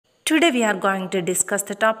Today we are going to discuss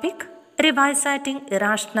the topic revising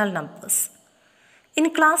irrational numbers. In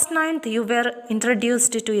class 9th you were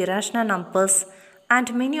introduced to irrational numbers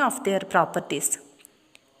and many of their properties.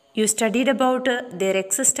 You studied about their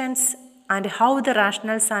existence and how the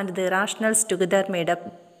rationals and the irrationals together made up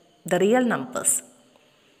the real numbers.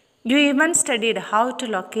 You even studied how to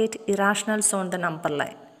locate irrationals on the number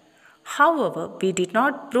line. However, we did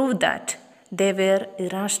not prove that they were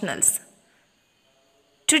irrationals.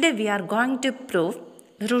 Today we are going to prove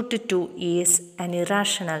root 2 is an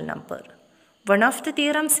irrational number. One of the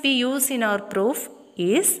theorems we use in our proof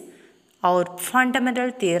is our fundamental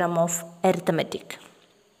theorem of arithmetic.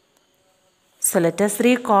 So let us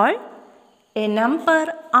recall, a number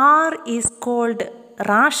R is called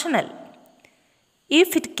rational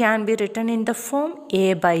if it can be written in the form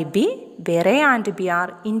A by B, where A and B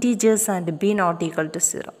are integers and B not equal to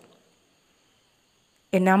 0.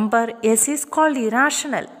 A number S is called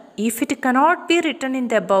irrational if it cannot be written in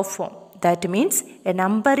the above form. That means a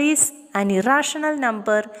number is an irrational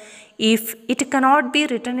number if it cannot be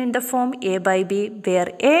written in the form A by B,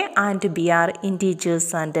 where A and B are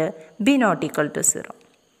integers and B not equal to 0.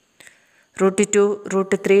 Root 2,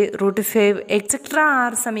 root 3, root 5, etc.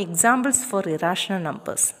 are some examples for irrational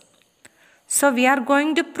numbers. So we are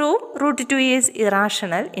going to prove root 2 is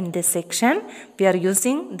irrational. In this section, we are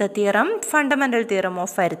using the fundamental theorem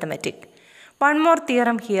of arithmetic. One more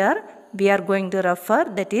theorem here we are going to refer,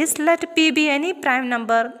 that is, let P be any prime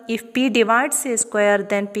number. If P divides A square,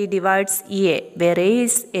 then P divides A, where A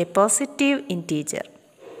is a positive integer.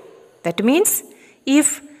 That means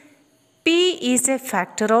if P is a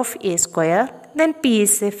factor of A square, then P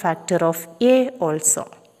is a factor of A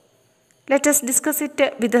also. Let us discuss it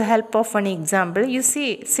with the help of one example. You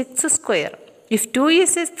see 6 square. If 2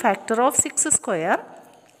 is a factor of 6 square,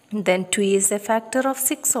 then 2 is a factor of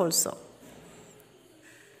 6 also.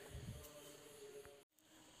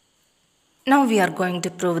 Now we are going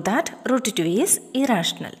to prove that root 2 is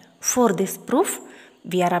irrational. For this proof,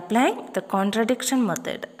 we are applying the contradiction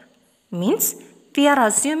method. Means we are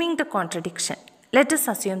assuming the contradiction. Let us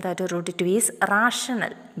assume that root 2 is rational.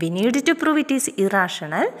 We need to prove it is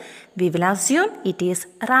irrational. We will assume it is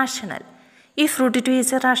rational. If root 2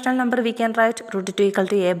 is a rational number, we can write root 2 equal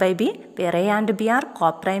to A by B, where A and B are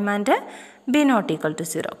co-prime and B not equal to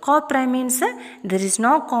 0. Co-prime means there is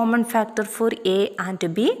no common factor for A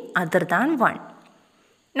and B other than 1.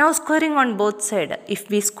 Now squaring on both sides. If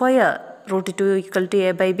we square root 2 equal to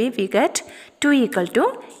A by B, we get 2 equal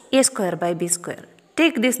to A square by B square.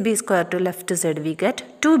 Take this B square to left side, we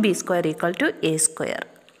get 2B square equal to A square.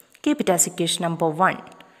 Keep it as equation number 1.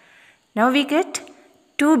 Now we get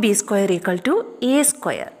 2B square equal to A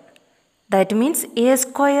square. That means A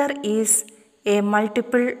square is a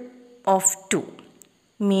multiple of 2.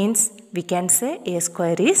 Means we can say A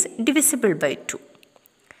square is divisible by 2.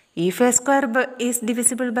 If A square is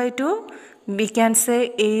divisible by 2, we can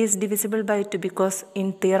say A is divisible by 2 because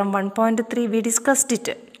in theorem 1.3 we discussed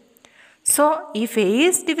it. So, if A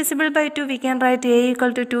is divisible by 2, we can write A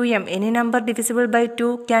equal to 2m. Any number divisible by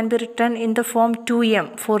 2 can be written in the form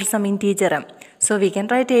 2m for some integer m. So, we can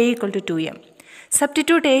write A equal to 2m.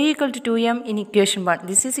 Substitute A equal to 2m in equation 1.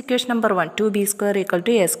 This is equation number 1. 2b square equal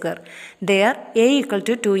to A square. There, A equal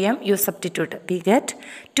to 2m, you substitute. We get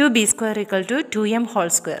 2b square equal to 2m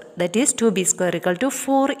whole square. That is 2b square equal to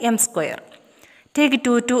 4m square. Take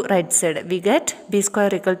 2 to right side. We get b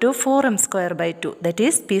square equal to 4m square by 2. That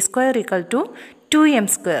is b square equal to 2m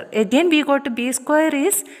square. Again we got b square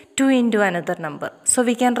is 2 into another number. So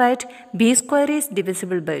we can write b square is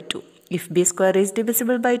divisible by 2. If b square is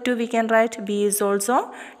divisible by 2, we can write b is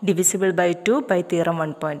also divisible by 2 by theorem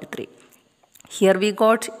 1.3. Here we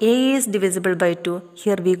got A is divisible by 2.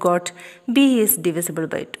 Here we got B is divisible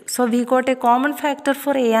by 2. So we got a common factor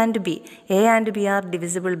for A and B. A and B are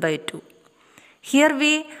divisible by 2. Here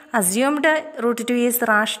we assumed root 2 is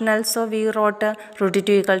rational, so we wrote root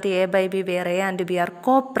 2 equal to A by B, where A and B are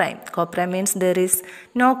co-prime. Co-prime means there is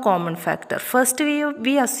no common factor. First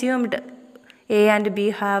we assumed A and B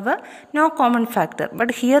have no common factor, but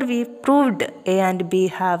here we proved A and B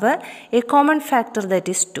have a common factor, that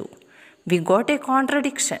is 2. We got a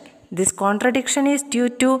contradiction. This contradiction is due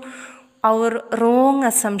to our wrong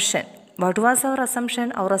assumption. What was our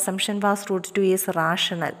assumption? Our assumption was root 2 is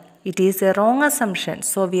rational. It is a wrong assumption,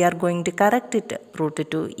 so we are going to correct it. Root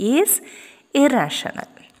 2 is irrational.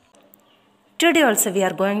 Today also we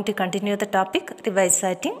are going to continue the topic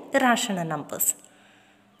revising irrational numbers.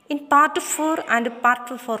 In part 4 and part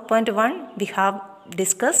 4.1 we have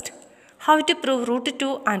discussed how to prove root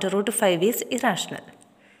 2 and root 5 is irrational.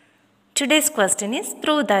 Today's question is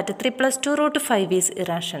prove that 3 plus 2 root 5 is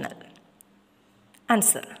irrational.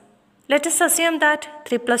 Answer. Let us assume that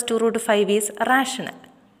 3 plus 2 root 5 is rational.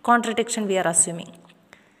 Contradiction we are assuming.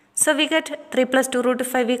 So we get 3 plus 2 root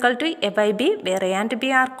 5 equal to a by b, where a and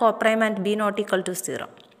b are co-prime and b not equal to 0.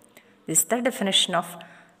 This is the definition of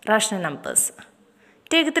rational numbers.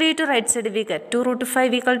 Take 3 to right side, we get 2 root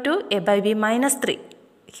 5 equal to a by b minus 3.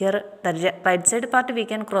 Here the right side part we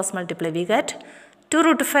can cross multiply. We get 2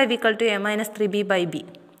 root 5 equal to a minus 3b by b.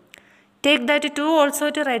 Take that 2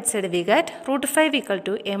 also to right side, we get root 5 equal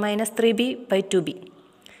to a minus 3b by 2b.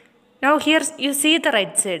 Now here you see the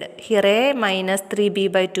right side. Here a minus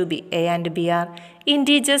 3b by 2b. A and b are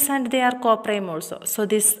integers and they are co-prime also. So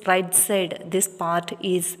this right side, this part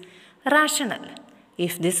is rational.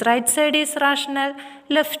 If this right side is rational,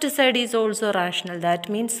 left side is also rational. That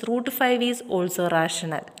means root 5 is also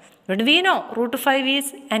rational. But we know root 5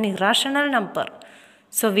 is an irrational number.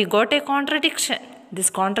 So we got a contradiction. This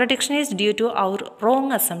contradiction is due to our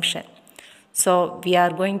wrong assumption. So we are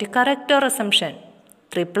going to correct our assumption.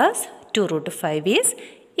 3 plus 2 root 5 is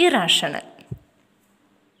irrational.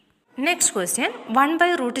 Next question, 1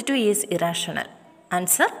 by root 2 is irrational.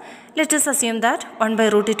 Answer, let us assume that 1 by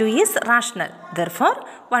root 2 is rational. Therefore,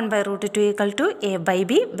 1 by root 2 equal to a by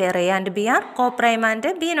b, where a and b are co-prime and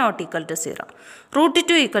b not equal to 0. Root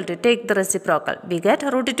 2 equal to, take the reciprocal, we get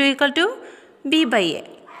root 2 equal to b by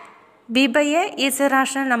a. B by a is a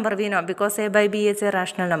rational number, we know, because a by b is a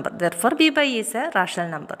rational number. Therefore, b by is a rational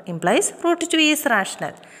number. Implies root 2 is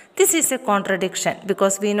rational. This is a contradiction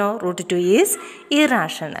because we know root 2 is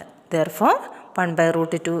irrational. Therefore, 1 by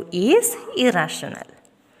root 2 is irrational.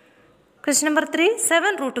 Question number 3,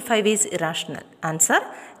 7 root 5 is irrational. Answer,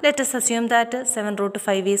 let us assume that 7 root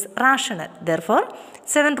 5 is rational. Therefore,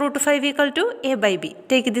 7 root 5 equal to a by b.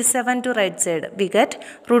 Take this 7 to right side. We get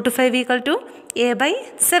root 5 equal to a by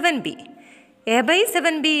 7b. A by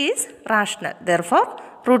 7b is rational. Therefore,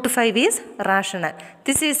 root 5 is rational.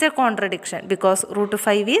 This is a contradiction because root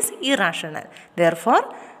 5 is irrational. Therefore,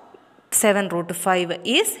 7 root 5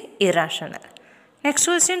 is irrational. Next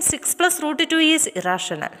question, 6 plus root 2 is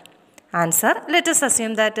irrational. Answer, let us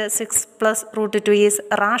assume that 6 plus root 2 is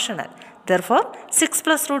rational. Therefore, 6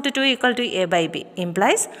 plus root 2 equal to a by b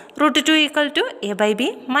implies root 2 equal to a by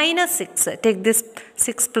b minus 6. Take this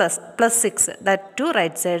 6 plus 6, that to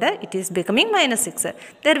right side it is becoming minus 6.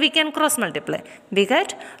 There we can cross multiply. We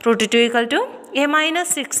get root 2 equal to a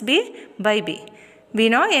minus 6b by b. We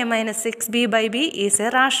know a minus 6b by b is a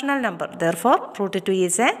rational number. Therefore, root 2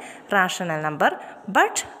 is a rational number.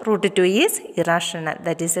 But root 2 is irrational.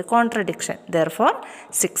 That is a contradiction. Therefore,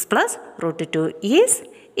 6 plus root 2 is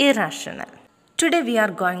irrational. Today we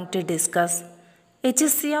are going to discuss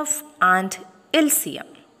HCF and LCM.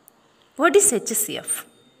 What is HCF?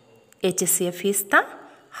 HCF is the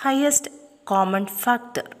highest common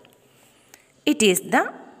factor. It is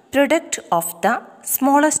the product of the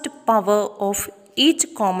smallest power of each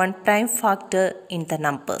common prime factor in the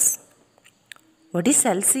numbers. What is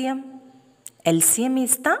LCM? LCM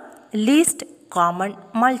is the least common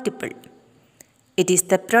multiple. It is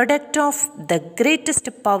the product of the greatest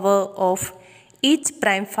power of each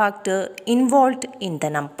prime factor involved in the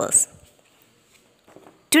numbers.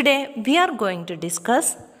 Today we are going to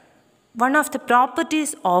discuss one of the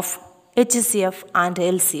properties of HCF and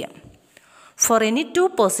LCM. For any two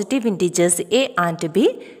positive integers a and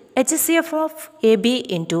b, HCF of AB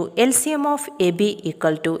into LCM of AB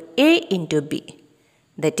equal to A into B.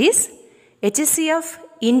 That is, HCF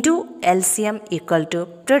into LCM equal to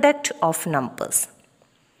product of numbers.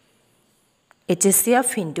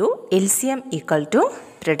 HCF into LCM equal to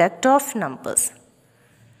product of numbers.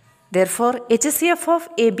 Therefore, HCF of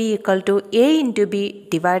AB equal to A into B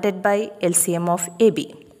divided by LCM of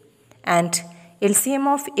AB. And LCM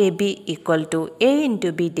of AB equal to A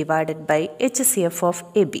into B divided by HCF of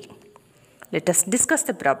AB. Let us discuss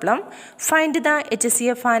the problem. Find the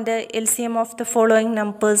HCF and LCM of the following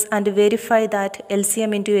numbers and verify that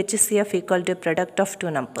LCM into HCF equal to product of two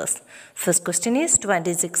numbers. First question is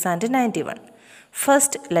 26 and 91.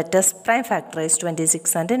 First, let us prime factorize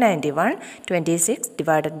 26 and 91. 26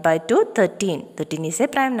 divided by 2, 13. 13 is a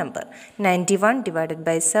prime number. 91 divided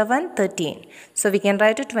by 7, 13. So we can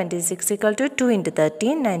write 26 equal to 2 into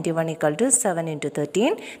 13. 91 equal to 7 into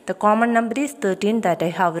 13. The common number is 13 that I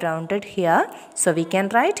have rounded here. So we can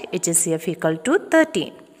write HCF equal to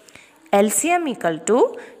 13. LCM equal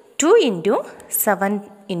to 2 into 7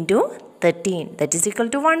 into 13. That is equal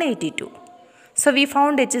to 182. So we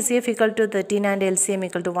found HCF equal to 13 and LCM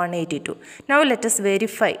equal to 182. Now let us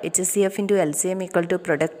verify HCF into LCM equal to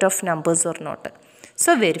product of numbers or not.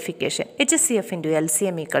 So verification. HCF into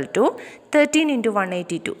LCM equal to 13 into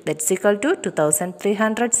 182. That's equal to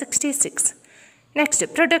 2366. Next,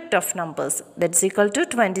 product of numbers, that's equal to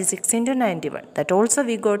 26 into 91. That also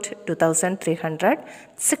we got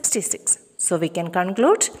 2366. So we can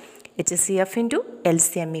conclude HCF into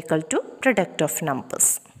LCM equal to product of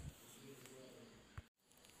numbers.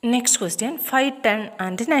 Next question, 5, 10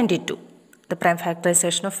 and 92. The prime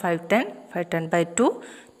factorization of 5, 10 by 2,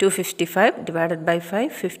 255 divided by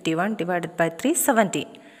 5, 51 divided by 3, 17.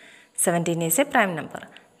 17 is a prime number.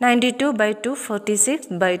 92 by 2, 46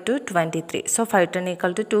 by 2, 23. So 510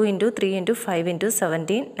 equal to 2 into 3 into 5 into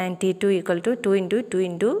 17. 92 equal to 2 into 2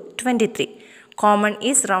 into 23. Common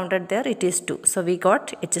is rounded there, it is 2. So we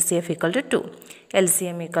got HCF equal to 2.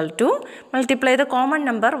 LCM equal to, multiply the common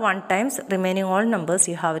number 1 times, remaining all numbers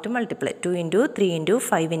you have to multiply. 2 into 3 into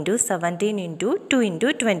 5 into 17 into 2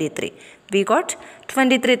 into 23. We got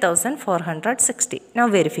 23,460. Now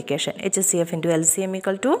verification. HCF into LCM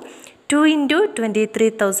equal to 2 into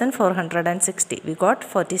 23,460. We got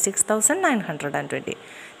 46,920.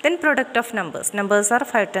 Then product of numbers. Numbers are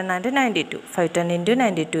 510 and 92. 510 into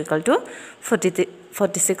 92 equal to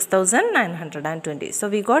 46,920. So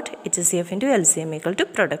we got HCF into LCM equal to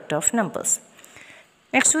product of numbers.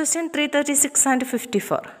 Next question, 336 and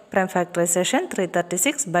 54. Prime factorization,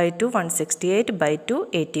 336 by 2, 168 by 2,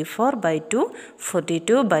 84 by 2,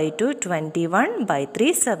 42 by 2, 21 by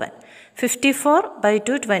 3, 7. 54 by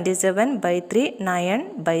 2, 27 by 3,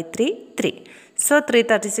 9 by 3, 3. So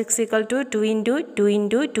 336 equal to 2 into 2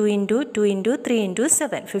 into 2 into 2 into 3 into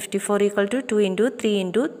 7. 54 equal to 2 into 3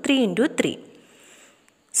 into 3 into 3.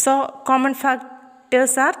 So common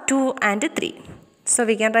factors are 2 and 3. So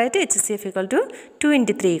we can write HCF equal to 2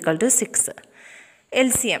 into 3 equal to 6.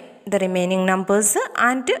 LCM, the remaining numbers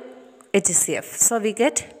and HCF. So we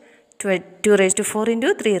get 2 raised to 4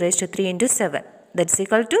 into 3 raised to 3 into 7. That's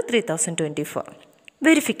equal to 3024.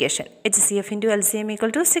 Verification. HCF into LCM equal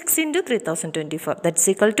to 6 into 3024. That's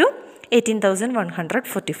equal to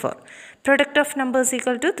 18,144. Product of numbers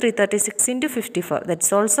equal to 336 into 54.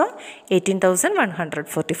 That's also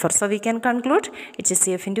 18,144. So we can conclude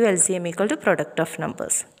HCF into LCM equal to product of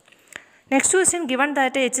numbers. Next question, given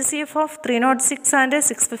that HCF of 306 and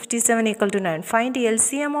 657 equal to 9. Find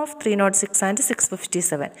LCM of 306 and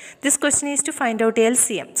 657. This question is to find out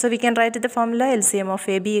LCM. So we can write the formula LCM of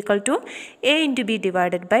AB equal to A into B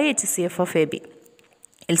divided by HCF of AB.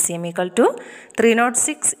 LCM equal to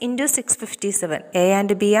 306 into 657. A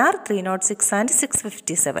and B are 306 and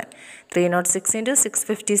 657. 306 into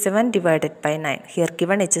 657 divided by 9. Here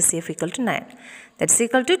given HCF equal to 9. That's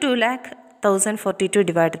equal to 2,1,042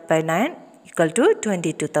 divided by 9 equal to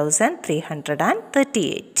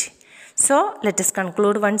 22,338. So let us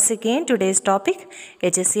conclude once again today's topic.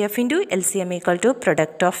 HCF into LCM equal to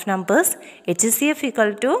product of numbers. HCF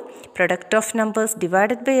equal to product of numbers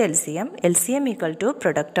divided by LCM. LCM equal to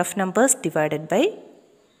product of numbers divided by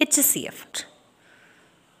HCF.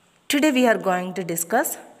 Today we are going to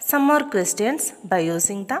discuss some more questions by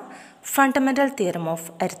using the fundamental theorem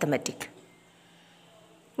of arithmetic.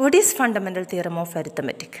 What is fundamental theorem of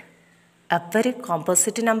arithmetic? A very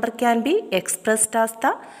composite number can be expressed as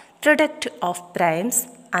the product of primes,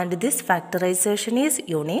 and this factorization is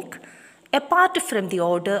unique apart from the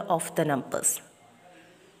order of the numbers.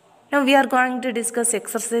 Now we are going to discuss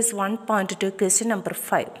exercise 1.2 question number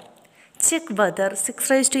 5. Check whether 6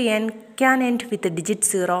 raised to n can end with the digit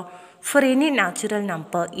 0 for any natural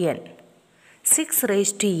number n. 6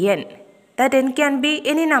 raised to n, that n can be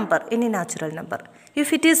any number, any natural number.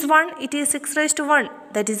 If it is 1, it is 6 raised to 1,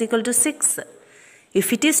 that is equal to 6.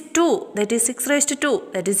 If it is 2, that is 6 raised to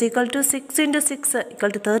 2, that is equal to 6 into 6, equal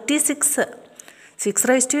to 36. 6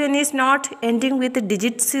 raised to n is not ending with the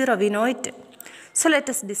digit 0, we know it. So let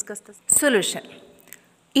us discuss the solution.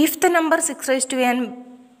 If the number 6 raised to n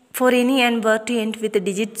for any n were to end with the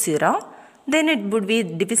digit 0, then it would be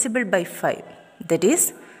divisible by 5. That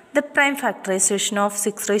is, the prime factorization of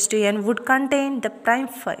 6 raised to n would contain the prime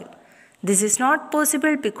 5. This is not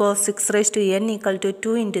possible because 6 raised to n equal to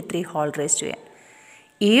 2 into 3 whole raised to n.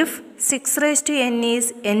 If 6 raised to n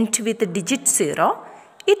is end with the digit 0,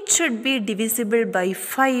 it should be divisible by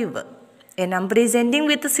 5. A number is ending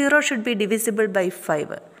with 0 should be divisible by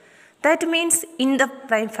 5. That means in the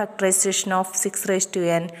prime factorization of 6 raised to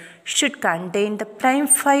n should contain the prime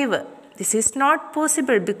 5. This is not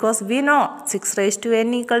possible because we know 6 raised to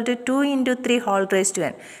n equal to 2 into 3 whole raised to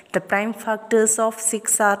n. The prime factors of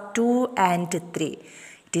 6 are 2 and 3.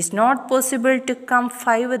 It is not possible to come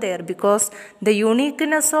 5 there because the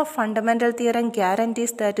uniqueness of fundamental theorem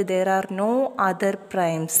guarantees that there are no other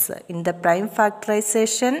primes. In the prime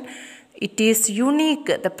factorization, it is unique.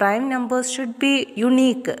 The prime numbers should be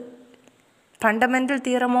unique. Fundamental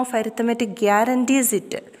theorem of arithmetic guarantees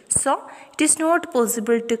it. So, it is not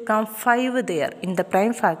possible to come 5 there in the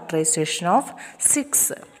prime factorization of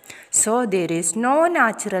 6. So, there is no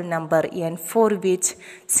natural number n for which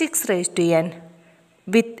 6 raised to n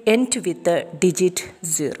end with the digit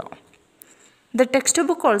 0. The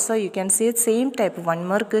textbook also you can see same type, one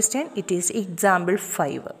more question. It is example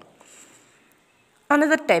 5.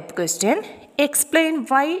 Another type question. Explain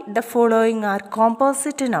why the following are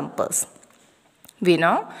composite numbers. We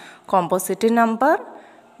know composite number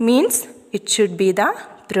means it should be the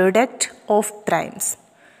product of primes.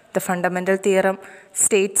 The fundamental theorem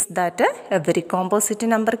states that every composite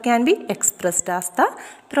number can be expressed as the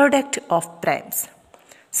product of primes.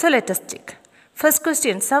 So let us check. First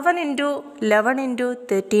question, 7 into 11 into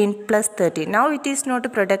 13 plus 13. Now it is not a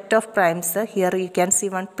product of primes. Here you can see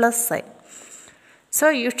one plus sign. So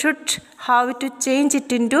you should have to change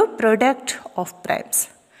it into product of primes.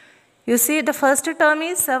 You see the first term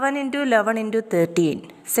is 7 into 11 into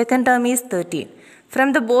 13. Second term is 13.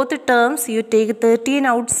 From the both terms you take 13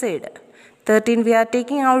 outside. 13 we are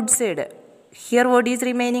taking outside. Here what is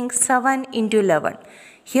remaining? 7 into 11.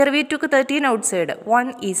 Here we took 13 outside.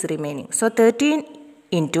 1 is remaining. So 13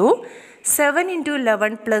 into 7 into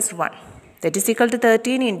 11 plus 1. That is equal to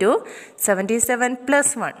 13 into 77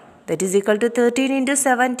 plus 1. That is equal to 13 into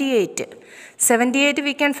 78. 78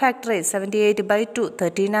 we can factorize. 78 by 2.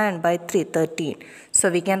 39 by 3. 13.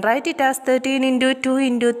 So we can write it as 13 into 2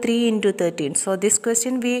 into 3 into 13. So this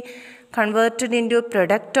question we converted into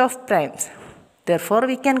product of primes. Therefore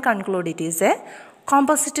we can conclude it is a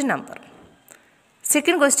composite number.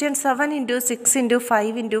 Second question, 7 into 6 into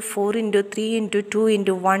 5 into 4 into 3 into 2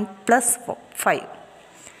 into 1 plus 5.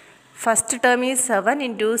 First term is 7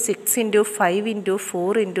 into 6 into 5 into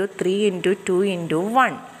 4 into 3 into 2 into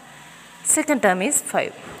 1. Second term is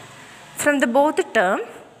 5. From the both term,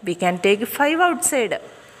 we can take 5 outside.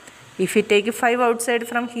 If we take 5 outside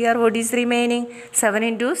from here, what is remaining? 7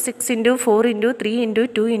 into 6 into 4 into 3 into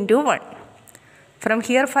 2 into 1. From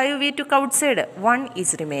here 5 we took outside, 1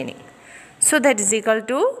 is remaining. So that is equal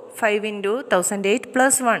to 5 into 1008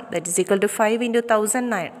 plus 1. That is equal to 5 into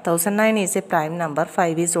 1009. 1009 is a prime number.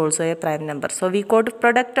 5 is also a prime number. So we got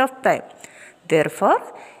product of prime. Therefore,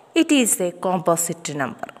 it is a composite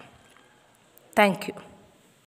number. Thank you.